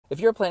If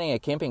you're planning a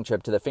camping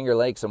trip to the Finger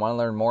Lakes and want to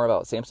learn more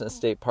about Sampson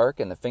State Park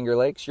and the Finger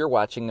Lakes, you're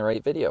watching the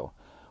right video.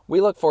 We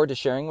look forward to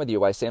sharing with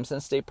you why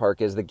Sampson State Park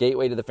is the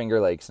gateway to the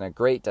Finger Lakes and a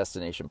great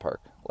destination park.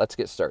 Let's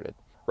get started.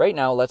 Right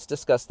now, let's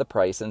discuss the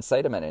price and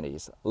site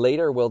amenities.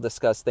 Later, we'll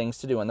discuss things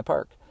to do in the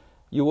park.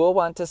 You will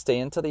want to stay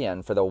until the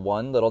end for the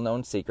one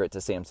little-known secret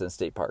to Sampson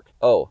State Park.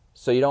 Oh,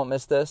 so you don't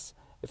miss this?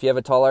 If you have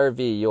a tall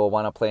RV, you will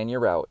want to plan your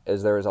route,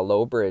 as there is a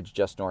low bridge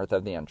just north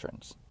of the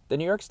entrance. The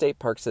New York State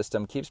Park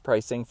System keeps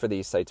pricing for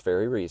these sites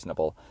very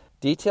reasonable.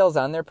 Details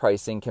on their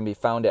pricing can be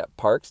found at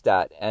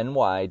parks.ny.gov.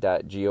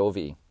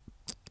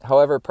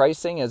 However,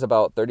 pricing is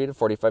about $30 to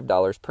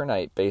 $45 per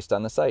night based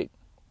on the site.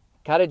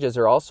 Cottages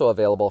are also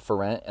available for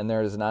rent, and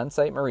there is an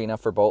on-site marina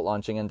for boat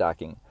launching and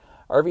docking.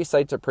 RV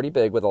sites are pretty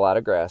big with a lot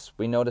of grass.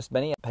 We noticed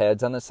many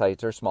pads on the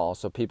sites are small,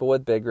 so people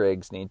with big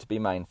rigs need to be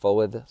mindful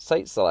with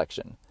site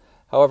selection.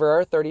 However,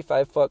 our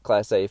 35-foot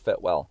Class A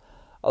fit well.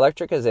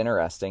 Electric is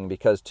interesting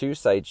because two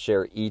sites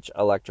share each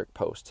electric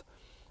post,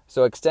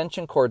 so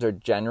extension cords are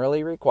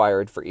generally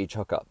required for each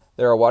hookup.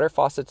 There are water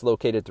faucets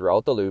located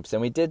throughout the loops,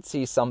 and we did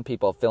see some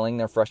people filling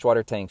their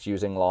freshwater tanks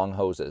using long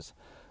hoses.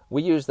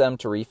 We use them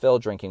to refill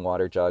drinking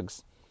water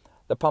jugs.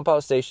 The pump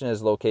out station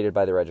is located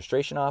by the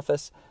registration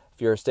office.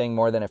 If you're staying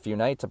more than a few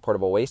nights, a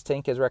portable waste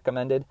tank is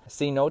recommended.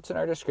 See notes in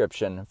our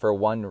description for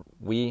one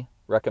we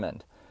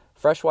recommend.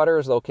 Freshwater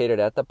is located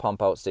at the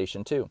pump out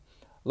station too.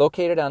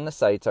 Located on the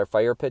sites are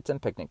fire pits and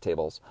picnic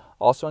tables.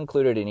 Also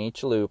included in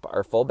each loop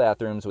are full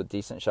bathrooms with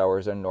decent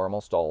showers and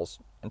normal stalls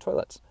and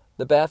toilets.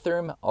 The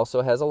bathroom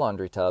also has a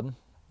laundry tub.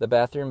 The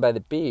bathroom by the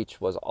beach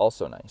was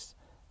also nice.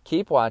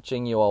 Keep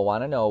watching, you will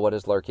want to know what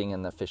is lurking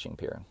in the fishing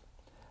pier.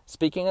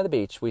 Speaking of the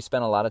beach, we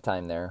spent a lot of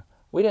time there.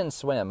 We didn't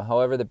swim,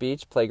 however the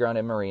beach, playground,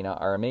 and marina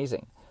are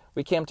amazing.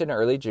 We camped in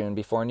early June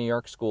before New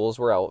York schools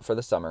were out for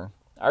the summer.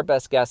 Our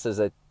best guess is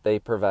that they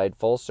provide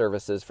full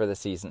services for the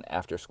season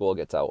after school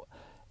gets out.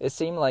 It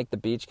seemed like the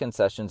beach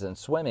concessions and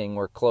swimming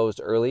were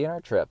closed early in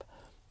our trip.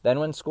 Then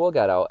when school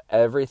got out,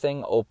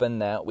 everything opened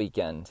that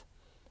weekend.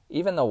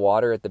 Even the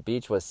water at the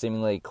beach was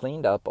seemingly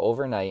cleaned up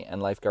overnight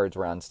and lifeguards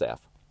were on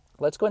staff.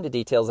 Let's go into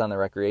details on the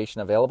recreation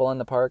available in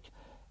the park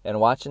and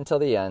watch until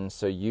the end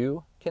so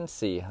you can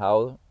see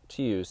how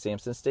to use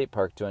Sampson State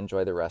Park to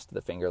enjoy the rest of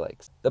the Finger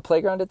Lakes. The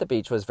playground at the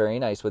beach was very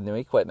nice with new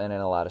equipment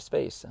and a lot of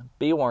space.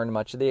 Be warned,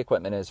 much of the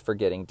equipment is for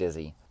getting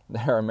dizzy.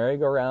 There are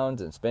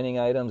merry-go-rounds and spinning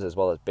items as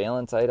well as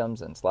balance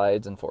items and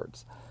slides and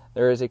forts.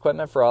 There is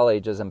equipment for all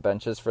ages and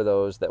benches for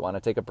those that want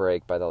to take a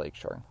break by the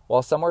lakeshore.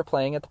 While some were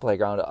playing at the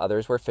playground,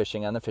 others were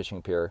fishing on the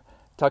fishing pier.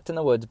 Tucked in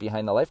the woods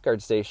behind the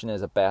lifeguard station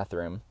is a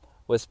bathroom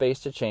with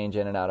space to change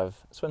in and out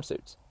of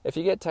swimsuits. If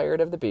you get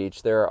tired of the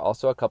beach, there are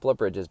also a couple of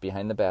bridges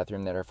behind the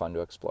bathroom that are fun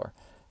to explore.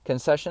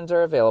 Concessions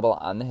are available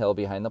on the hill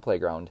behind the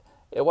playground.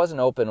 It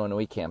wasn't open when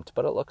we camped,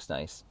 but it looks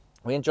nice.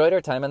 We enjoyed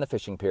our time on the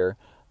fishing pier.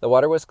 The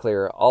water was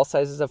clear. All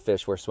sizes of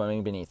fish were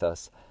swimming beneath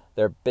us.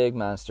 They're big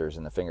monsters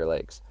in the Finger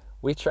Lakes.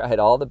 We tried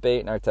all the bait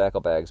in our tackle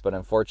bags, but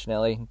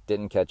unfortunately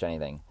didn't catch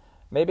anything.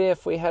 Maybe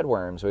if we had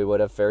worms, we would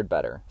have fared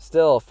better.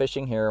 Still,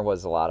 fishing here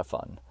was a lot of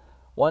fun.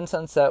 One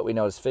sunset, we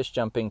noticed fish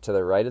jumping to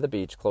the right of the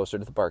beach closer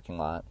to the parking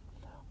lot.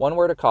 One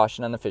word of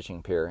caution on the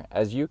fishing pier.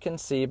 As you can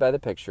see by the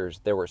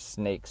pictures, there were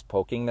snakes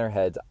poking their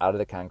heads out of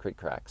the concrete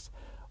cracks.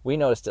 We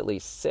noticed at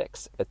least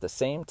 6 at the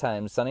same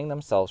time sunning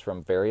themselves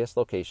from various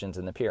locations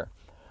in the pier.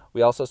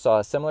 We also saw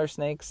a similar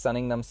snake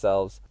sunning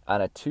themselves on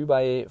a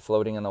 2x8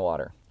 floating in the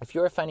water. If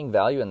you are finding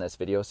value in this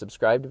video,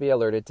 subscribe to be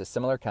alerted to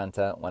similar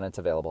content when it's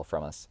available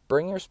from us.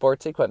 Bring your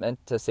sports equipment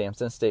to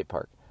Sampson State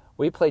Park.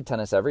 We played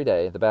tennis every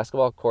day. The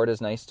basketball court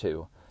is nice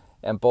too,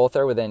 and both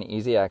are within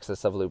easy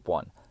access of Loop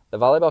 1. The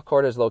volleyball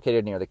court is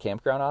located near the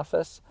Campground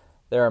office.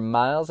 There are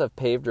miles of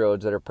paved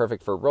roads that are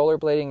perfect for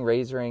rollerblading,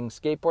 razoring,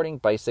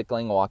 skateboarding,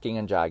 bicycling, walking,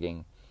 and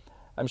jogging.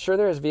 I'm sure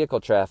there is vehicle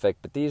traffic,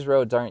 but these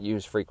roads aren't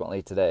used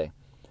frequently today.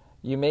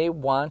 You may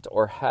want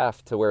or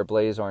have to wear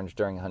blaze orange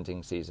during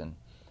hunting season.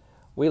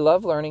 We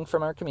love learning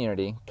from our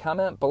community.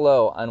 Comment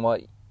below on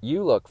what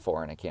you look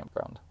for in a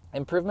campground.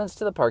 Improvements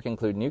to the park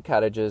include new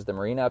cottages, the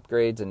marina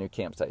upgrades, and new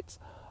campsites.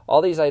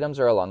 All these items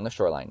are along the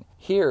shoreline.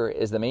 Here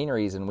is the main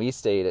reason we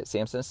stayed at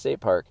Sampson State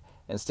Park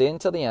and stay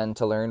until the end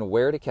to learn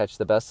where to catch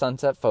the best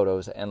sunset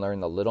photos and learn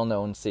the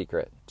little-known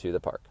secret to the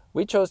park.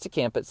 We chose to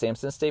camp at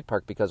Sampson State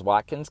Park because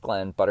Watkins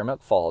Glen,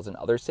 Buttermilk Falls, and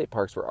other state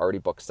parks were already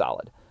booked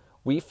solid.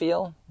 We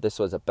feel this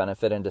was a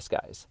benefit in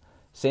disguise.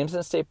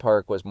 Sampson State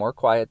Park was more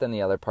quiet than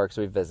the other parks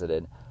we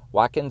visited.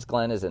 Watkins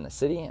Glen is in the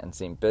city and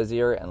seemed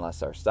busier and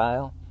less our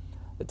style.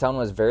 The town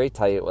was very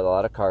tight with a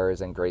lot of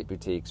cars and great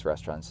boutiques,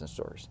 restaurants, and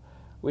stores.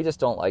 We just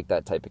don't like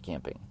that type of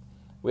camping.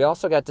 We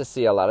also got to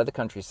see a lot of the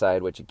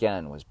countryside, which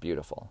again was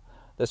beautiful.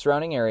 The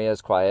surrounding area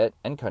is quiet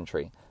and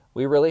country.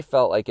 We really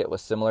felt like it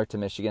was similar to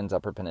Michigan's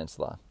Upper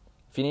Peninsula.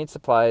 If you need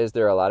supplies,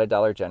 there are a lot of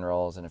Dollar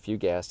Generals and a few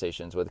gas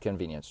stations with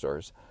convenience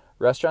stores.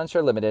 Restaurants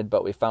are limited,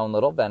 but we found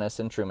Little Venice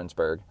in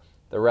Trumansburg.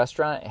 The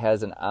restaurant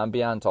has an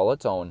ambiance all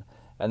its own,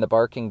 and the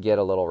bar can get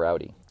a little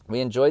rowdy.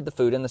 We enjoyed the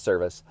food and the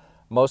service.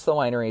 Most of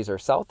the wineries are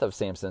south of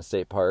Sampson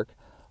State Park,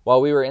 While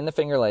we were in the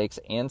Finger Lakes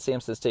and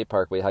Sampson State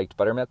Park, we hiked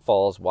Buttermilk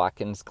Falls,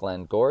 Watkins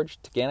Glen Gorge,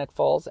 Teganic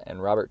Falls,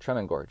 and Robert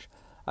Tremont Gorge.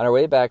 On our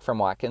way back from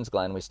Watkins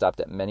Glen, we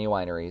stopped at many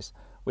wineries.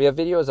 We have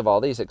videos of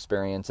all these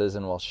experiences,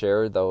 and we'll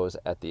share those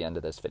at the end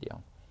of this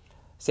video.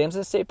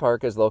 Sampson State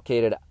Park is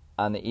located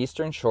on the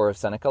eastern shore of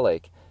Seneca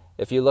Lake.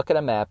 If you look at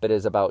a map, it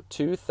is about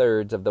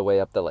 2/3 of the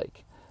way up the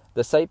lake.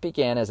 The site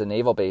began as a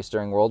naval base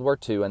during World War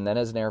II and then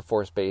as an Air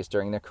Force base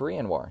during the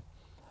Korean War.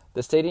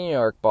 The state of New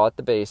York bought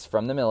the base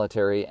from the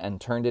military and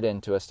turned it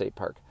into a state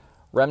park.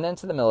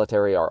 Remnants of the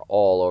military are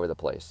all over the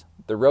place.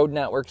 The road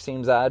network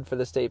seems odd for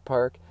the state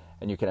park,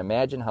 and you can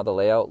imagine how the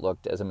layout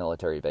looked as a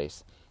military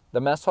base. The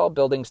mess hall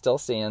building still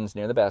stands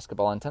near the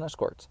basketball and tennis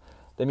courts.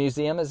 The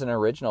museum is an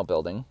original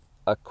building.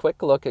 A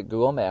quick look at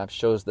Google Maps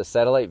shows the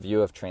satellite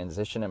view of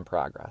transition in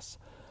progress.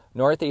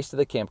 Northeast of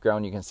the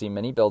campground, you can see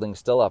many buildings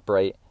still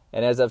upright,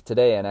 and as of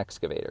today, an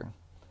excavator.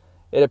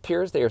 It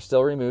appears they are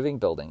still removing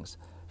buildings.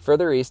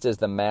 Further east is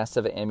the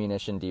massive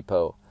ammunition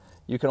depot.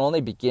 You can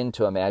only begin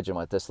to imagine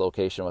what this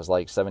location was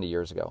like 70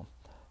 years ago.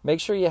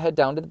 Make sure you head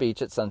down to the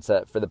beach at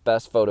sunset for the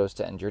best photos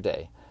to end your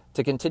day.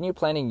 To continue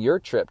planning your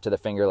trip to the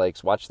Finger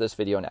Lakes, watch this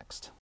video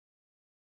next.